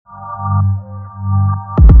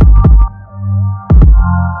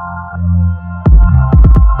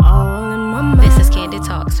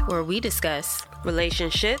Talks, where we discuss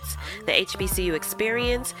relationships, the HBCU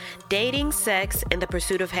experience, dating, sex, and the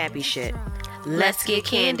pursuit of happy shit. Let's get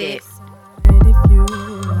candid.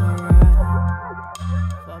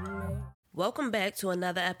 Welcome back to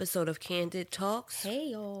another episode of Candid Talks. Hey,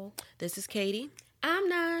 y'all. This is Katie. I'm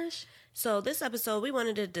Nash. So this episode we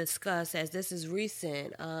wanted to discuss, as this is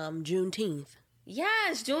recent, Juneteenth.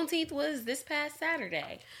 Yes, Juneteenth was this past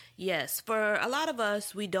Saturday. Yes, for a lot of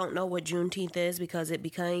us, we don't know what Juneteenth is because it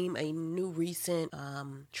became a new recent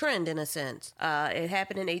trend in a sense. It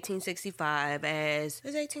happened in 1865 as...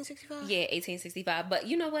 Is it 1865? Yeah, 1865. But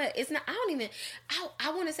you know what? It's not...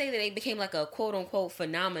 I want to say that it became like a quote-unquote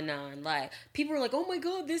phenomenon. Like, people were like, oh my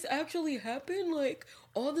God, this actually happened? Like,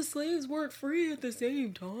 all the slaves weren't free at the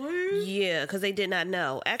same time? Yeah, because they did not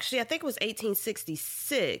know. Actually, I think it was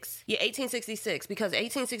 1866. Yeah, 1866, because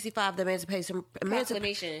 1865, the Emancipation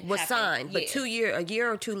Proclamation was happened. signed. But Yeah. a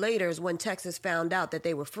year or two later is when Texas found out that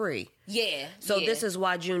they were free. Yeah. So this is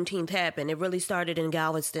why Juneteenth happened. It really started in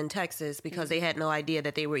Galveston, Texas, because they had no idea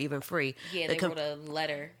that they were even free. Yeah, they wrote a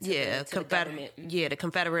letter to the government. Yeah, the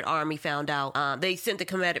Confederate Army found out. They sent the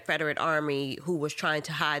Confederate Army, who was trying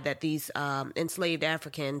to hide that these enslaved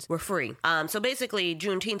Africans were free. So basically,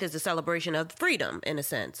 Juneteenth is a celebration of freedom, in a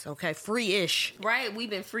sense. Okay, free-ish. Right, we've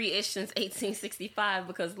been free-ish since 1865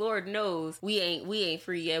 because Lord knows we ain't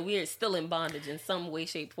free yet. We are still in bondage in some way,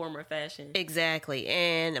 shape, form, or fashion. Exactly,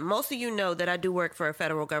 and most of you know that I do work for a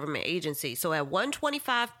federal government agency. So at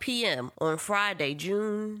 1:25 p.m. on Friday,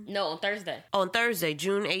 on Thursday. On Thursday,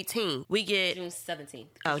 June 18th, we get... June 17th.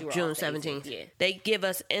 Oh, June 17th. Yeah. They give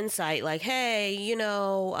us insight like, hey,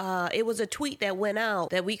 it was a tweet that went out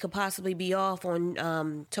that we could possibly be off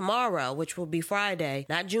on tomorrow, which will be Friday.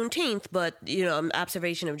 Not Juneteenth, but,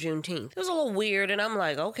 observation of Juneteenth. It was a little weird, and I'm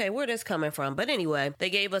like, okay, where this coming from? But anyway, they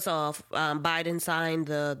gave us off. Biden signed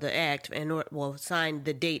the act and, signed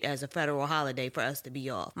the date as a federal holiday for us to be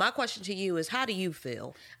off. My question to you is, how do you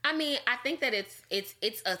feel? I mean, I think that it's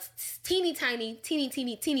a teeny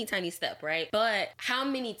tiny step, right? But how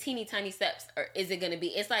many teeny tiny steps is it going to be?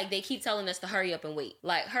 It's like they keep telling us to hurry up and wait.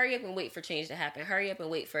 Like, hurry up and wait for change to happen. Hurry up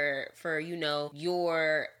and wait for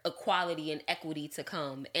your equality and equity to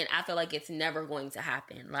come. And I feel like it's never going to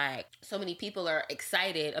happen. Like, so many people are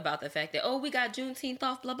excited about the fact that, oh, we got Juneteenth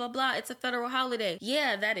off, blah, blah, blah. It's a federal holiday.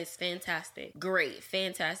 Yeah, that is fantastic. Great.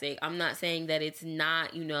 Fantastic. I'm not saying that it's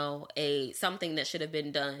not, something that should have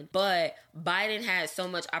been done. But Biden had so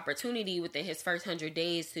much opportunity within his first 100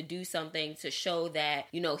 days to do something to show that,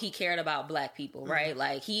 he cared about black people, right?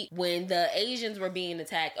 Like, when the Asians were being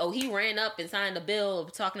attacked, he ran up and signed a bill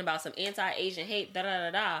talking about some anti-Asian hate,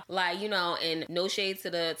 da-da-da-da. Like, and no shade to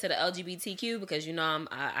the LGBTQ because,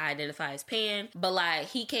 I identify as pan. But, like,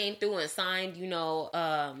 he came through and signed,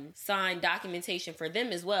 signed documentation for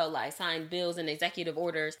them as well. Like, signed bills and executive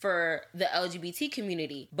orders for the LGBT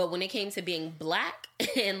community. But when it came to being black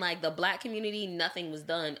and, like, the black community, nothing was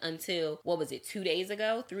done until, 3 days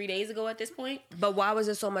ago at this point? But why was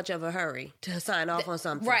it so much of a hurry to sign off on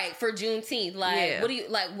something? Right, for Juneteenth. Like,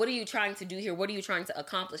 what are you trying to do here? What are you trying to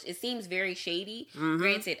accomplish? It seems very shady. Mm-hmm.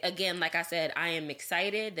 Granted, again, like I said, I am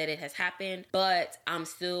excited that it has happened, but I'm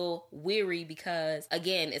still weary because,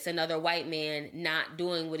 again, it's another white man not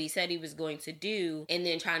doing what he said he was going to do and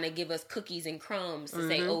then trying to give us cookies and crumbs to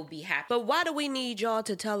say, oh, be happy. But why do we need y'all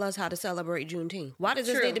to tell us how to celebrate Juneteenth? Why does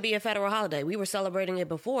this need to be a federal holiday? We were celebrating it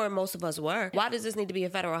before, most of us were. Why does this need to be a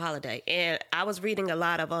federal holiday? And I was reading a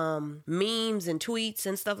lot of memes and tweets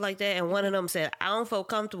and stuff like that, and one of them said, I don't feel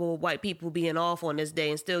comfortable with white people being off on this day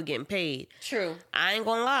and still getting paid. True. I ain't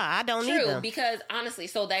gonna lie, I don't need them. True, because honestly,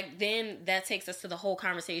 so that takes us to the whole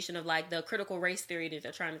conversation of like the critical race theory that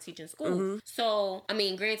they're trying to teach in school. Mm-hmm. So, I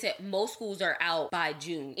mean, granted, most schools are out by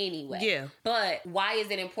June anyway. Yeah. But why is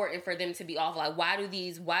it important for them to be off? Like, why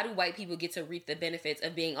do white people get to reap the benefits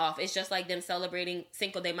of being off? It's just like them celebrating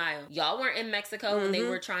Cinco de Mayo. Y'all weren't in Mexico when they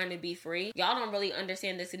were trying to be free. Y'all don't really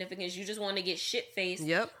understand the significance. You just want to get shit-faced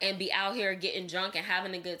and be out here getting drunk and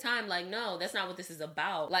having a good time. Like, no, that's not what this is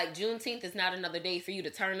about. Like, Juneteenth is not another day for you to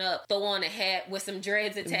turn up, throw on a hat with some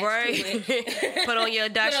dreads attached to it. Put on your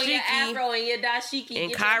dashiki. Put on your afro and your dashiki.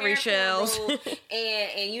 And cowrie shells.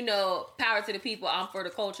 and power to the people. I'm for the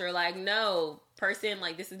culture. Like, no. Person,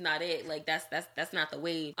 like, this is not it. Like, that's not the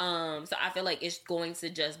way. So I feel like it's going to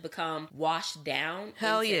just become washed down.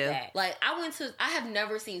 Hell yeah. That. Like, I have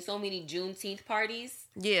never seen so many Juneteenth parties.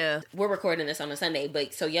 Yeah. We're recording this on a Sunday,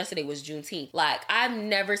 but so yesterday was Juneteenth. Like, I've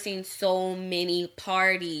never seen so many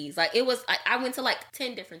parties. Like, it was, I went to like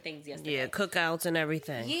 10 different things yesterday. Yeah, cookouts and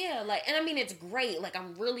everything. Yeah, like, and I mean, it's great. Like,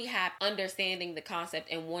 I'm really happy understanding the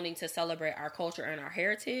concept and wanting to celebrate our culture and our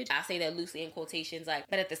heritage. I say that loosely in quotations, like,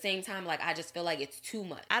 but at the same time, like, I just feel like like it's too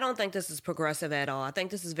much. I don't think this is progressive at all. I think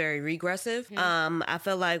this is very regressive. I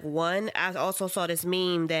feel like I also saw this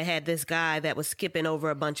meme that had this guy that was skipping over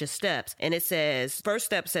a bunch of steps. And it says, first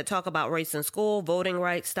step said talk about race in school, voting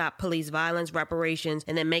rights, stop police violence, reparations,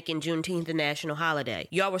 and then making Juneteenth a national holiday.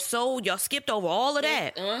 Y'all skipped over all of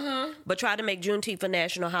that, but tried to make Juneteenth a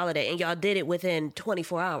national holiday, and y'all did it within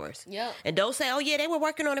 24 hours. Yep. And don't say, oh yeah, they were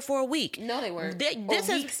working on it for a week. No, they weren't.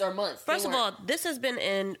 Weeks or months. First of all,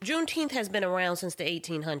 Juneteenth has been around since the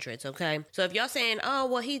 1800s, okay? So if y'all saying, oh,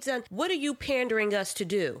 well, he's done, what are you pandering us to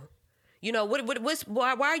do? You know,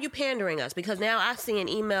 why are you pandering us? Because now I'm seeing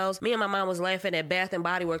emails. Me and my mom was laughing at Bath and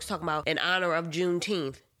Body Works talking about in honor of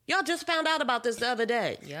Juneteenth. Y'all just found out about this the other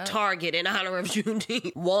day. Yep. Target in honor of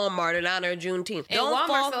Juneteenth. Walmart in honor of Juneteenth. And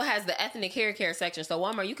Walmart still has the ethnic hair care section, so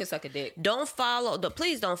Walmart, you can suck a dick.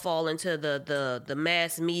 Please don't fall into the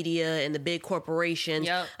mass media and the big corporations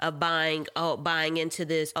of buying into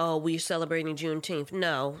this, oh, we're celebrating Juneteenth.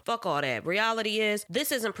 No, fuck all that. Reality is,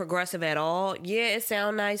 this isn't progressive at all. Yeah, it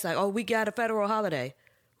sounds nice, like, oh, we got a federal holiday.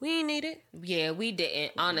 We ain't need it. Yeah, we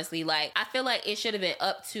didn't, honestly. Like, I feel like it should have been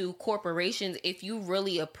up to corporations if you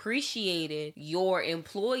really appreciated your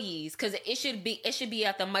employees. Because it should be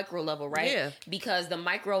at the micro level, right? Yeah. Because the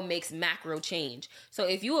micro makes macro change. So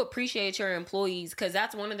if you appreciate your employees, because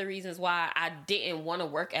that's one of the reasons why I didn't want to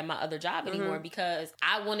work at my other job anymore, because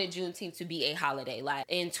I wanted Juneteenth to be a holiday. Like,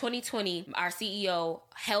 in 2020, our CEO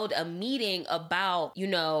held a meeting about,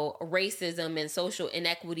 racism and social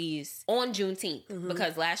inequities on Juneteenth,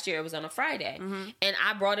 because last year it was on a Friday. And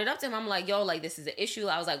I brought it up to him. I'm like, yo, like, this is an issue.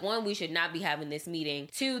 I was like, one, we should not be having this meeting.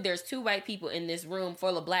 Two, there's 2 white people in this room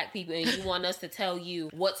full of black people, and you want us to tell you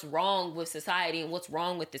what's wrong with society and what's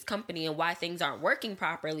wrong with this company and why things aren't working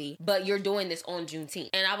properly, but you're doing this on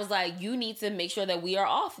Juneteenth. And I was like, you need to make sure that we are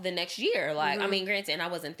off the next year. Like, I mean, granted, and I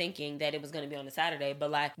wasn't thinking that it was going to be on a Saturday, but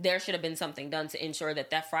like, there should have been something done to ensure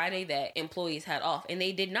that Friday that employees had off, and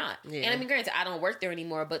they did not. Yeah. And I mean, granted, I don't work there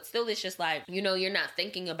anymore, but still, it's just like, you're not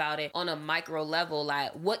thinking about it on a micro level.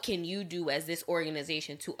 Like, what can you do as this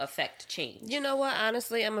organization to affect change? You know what?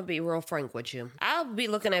 Honestly, I'm gonna be real frank with you. I'll be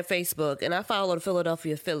looking at Facebook, and I follow the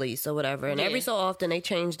Philadelphia Phillies or whatever, and every so often they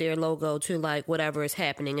change their logo to like whatever is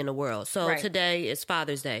happening in the world. So today is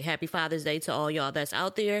Father's Day. Happy Father's Day to all y'all that's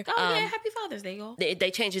out there. Oh yeah, happy Father's Day, y'all.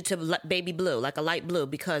 They changed it to baby blue, like a light blue,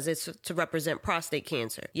 because it's to represent prostate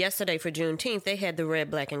cancer. Yesterday for Juneteenth, they had the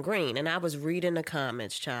red, black, and green, and I was reading the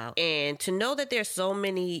comments, child. And to know that there's so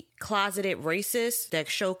many closeted racists that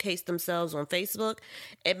showcase themselves on Facebook,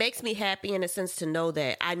 it makes me happy in a sense to know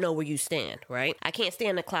that I know where you stand, right? I can't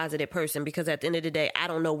stand a closeted person because at the end of the day, I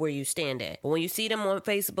don't know where you stand at. But when you see them on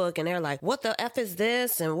Facebook and they're like, what the F is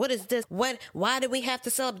this? And what is this? Why do we have to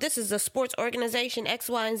celebrate? This is a sports organization, X,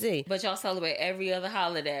 Y, and Z. But y'all celebrate every other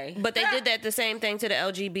holiday. But they did the same thing to the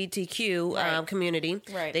LGBTQ community.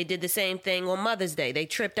 Right. They did the same thing on Mother's Day. They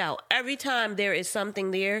tripped out. Every time there is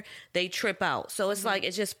something there, they trip out. So it's like,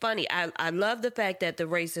 it's just funny. I love the fact that the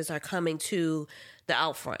racists are coming to the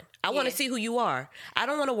out front. I want to see who you are. I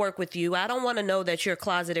don't want to work with you. I don't want to know that you're a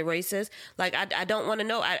closeted racist. Like, I don't want to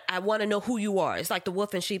know. I want to know who you are. It's like the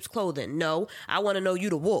wolf in sheep's clothing. No, I want to know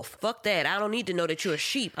you the wolf. Fuck that. I don't need to know that you're a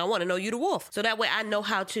sheep. I want to know you the wolf. So that way I know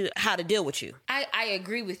how to deal with you. I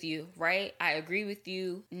agree with you, right? I agree with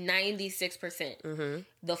you 96%.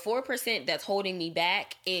 The 4% that's holding me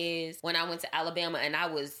back is when I went to Alabama and I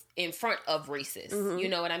was in front of racists. You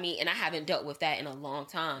know what I mean? And I haven't dealt with that in a long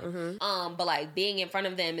time. But like being in front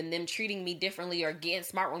of them and them treating me differently or getting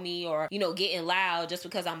smart with me or, getting loud just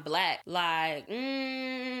because I'm black, like,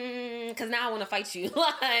 because now I want to fight you.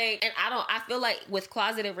 Like, and I feel like with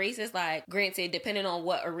closeted racists, like, granted, depending on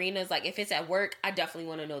what arenas, like if it's at work, I definitely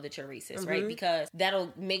want to know that you're racist, right? Because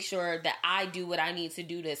that'll make sure that I do what I need to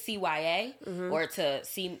do to CYA or to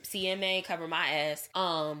CMA, cover my ass,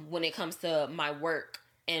 when it comes to my work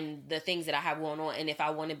and the things that I have going on. And if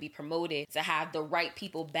I want to be promoted, to have the right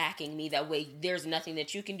people backing me, that way there's nothing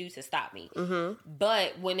that you can do to stop me.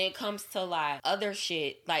 But when it comes to like other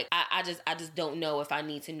shit, like I just don't know if I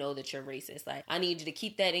need to know that you're racist. Like, I need you to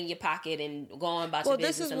keep that in your pocket and go on about your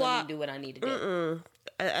business and let me do what I need to do.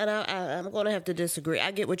 And I'm going to have to disagree.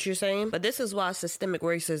 I get what you're saying, but this is why systemic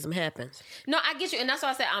racism happens. No, I get you. And that's why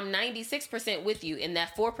I said I'm 96% with you. And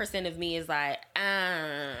that 4% of me is like,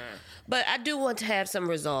 But I do want to have some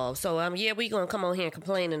resolve. So, we going to come on here and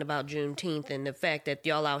complaining about Juneteenth and the fact that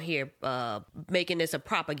y'all out here making this a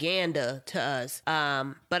propaganda to us.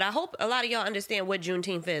 But I hope a lot of y'all understand what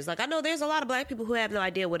Juneteenth is. Like, I know there's a lot of black people who have no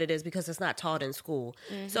idea what it is because it's not taught in school.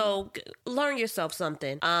 So, learn yourself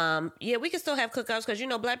something. We can still have cookouts because,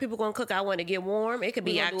 Black people gonna cook out when it get warm. It could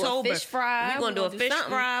be gonna do a October. fish fry. We're gonna do a fish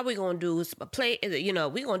something. fry. We're gonna do a plate.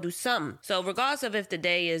 We're gonna do something. So regardless of if the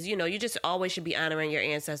day is, you just always should be honoring your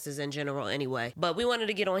ancestors in general anyway. But we wanted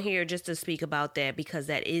to get on here just to speak about that because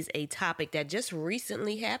that is a topic that just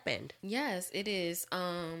recently happened. Yes, it is.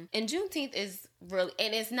 And Juneteenth is really,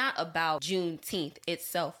 and it's not about Juneteenth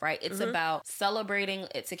itself, right? It's about celebrating,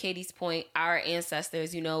 to Katie's point, our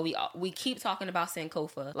ancestors. We keep talking about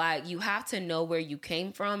Sankofa. Like, you have to know where you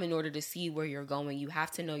came from in order to see where you're going. You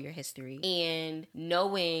have to know your history. And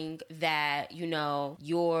knowing that,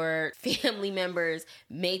 your family members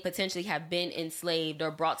may potentially have been enslaved or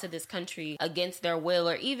brought to this country against their will,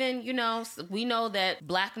 or even, we know that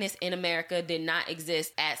Blackness in America did not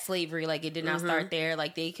exist at slavery. Like, it did not start there.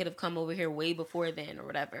 Like, they could have come over here way before then or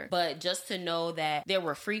whatever. But just to know that there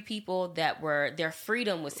were free people that their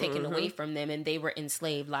freedom was taken away from them and they were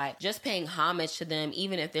enslaved. Like, just paying homage to them,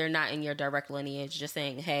 even if they're not in your direct lineage, just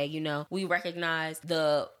saying, hey, we recognize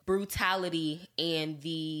the brutality and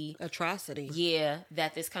the atrocity,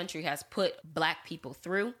 that this country has put Black people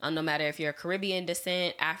through. No matter if you're Caribbean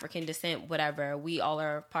descent, African descent, whatever, we all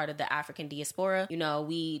are part of the African diaspora.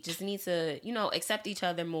 We just need to, accept each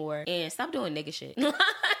other more and stop doing nigga shit.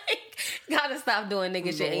 Gotta stop doing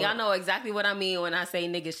nigga shit. And y'all know exactly what I mean when I say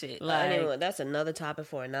nigga shit. Anyway, that's another topic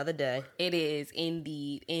for another day. It is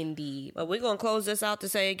indeed. But we're gonna close this out to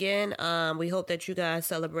say again, we hope that you guys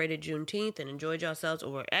celebrated Juneteenth and enjoyed yourselves,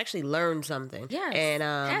 or actually learned something. Yes, and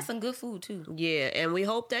had some good food too. Yeah, and we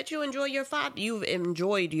hope that you've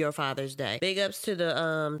enjoyed your Father's Day. Big ups to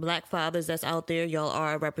the Black fathers that's out there. Y'all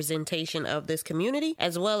are a representation of this community,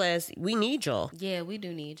 as well as we need y'all. Yeah, we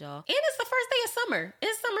do need y'all. And it's the first day of summer.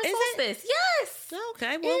 It's summer solstice. Yes.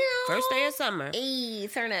 Okay, well, first day of summer. Hey,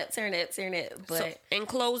 turn up. But so, in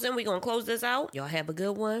closing, we're going to close this out. Y'all have a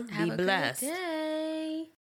good one. Be blessed. Good day.